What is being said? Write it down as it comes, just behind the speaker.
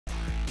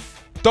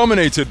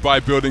Dominated by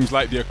buildings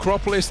like the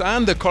Acropolis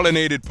and the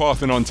colonnaded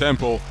Parthenon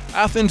Temple,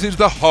 Athens is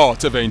the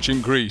heart of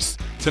ancient Greece.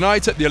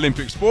 Tonight at the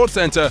Olympic Sports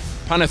Centre,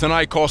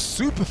 Panathinaikos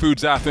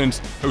Superfoods Athens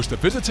host the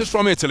visitors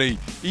from Italy,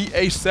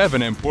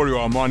 EA7 Emporio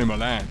Armani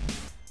Milan.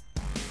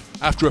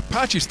 After a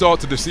patchy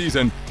start to the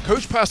season,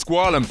 Coach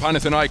Pasquale and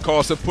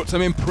Panathinaikos have put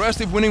some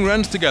impressive winning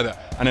runs together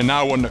and are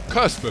now on the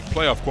cusp of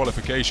playoff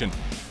qualification.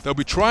 They'll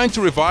be trying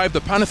to revive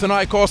the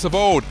Panathinaikos of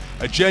old,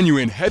 a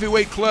genuine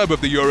heavyweight club of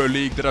the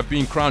EuroLeague that have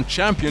been crowned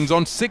champions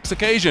on 6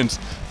 occasions,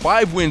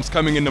 5 wins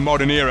coming in the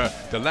modern era,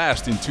 the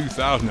last in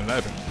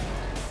 2011.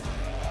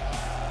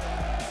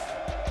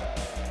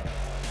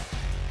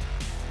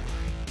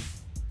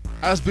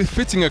 As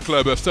befitting a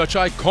club of such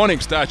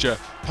iconic stature,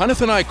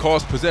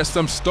 Panathinaikos possess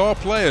some star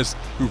players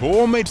who've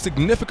all made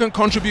significant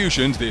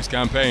contributions this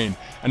campaign,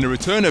 and the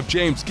return of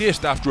James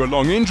Gist after a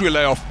long injury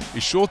layoff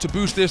is sure to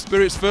boost their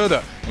spirits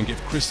further and give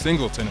Chris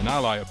Singleton an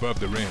ally above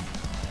the rim.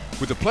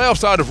 With the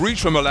playoffs out of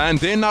reach for Milan,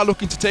 they're now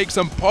looking to take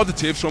some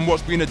positives from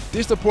what's been a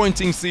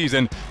disappointing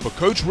season for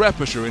Coach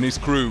Repesher and his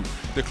crew.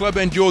 The club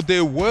endured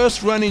their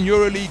worst run in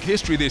EuroLeague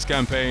history this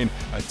campaign,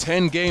 a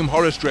 10-game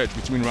horror stretch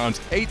between rounds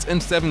 8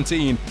 and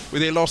 17, where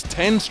they lost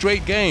 10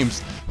 straight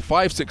games.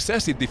 5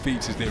 successive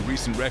defeats is their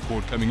recent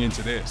record coming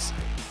into this.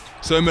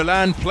 So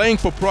Milan playing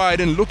for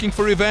pride and looking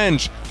for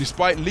revenge.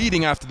 Despite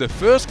leading after the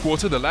first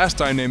quarter the last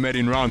time they met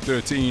in round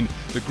 13,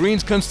 the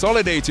Greens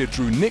consolidated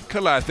through Nick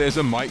Calathes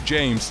and Mike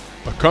James.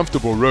 A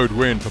comfortable road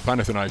win for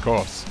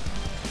Panathinaikos.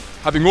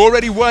 Having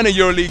already won a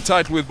EuroLeague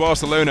title with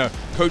Barcelona,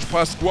 Coach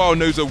Pasquale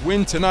knows a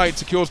win tonight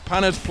secures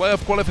Pana's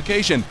playoff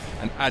qualification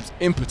and adds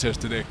impetus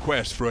to their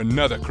quest for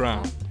another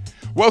crown.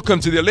 Welcome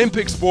to the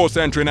Olympic Sports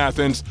Centre in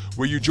Athens,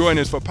 where you join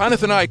us for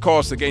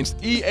Panathinaikos against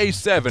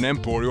EA7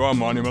 Emporio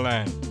Armani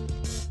Milan.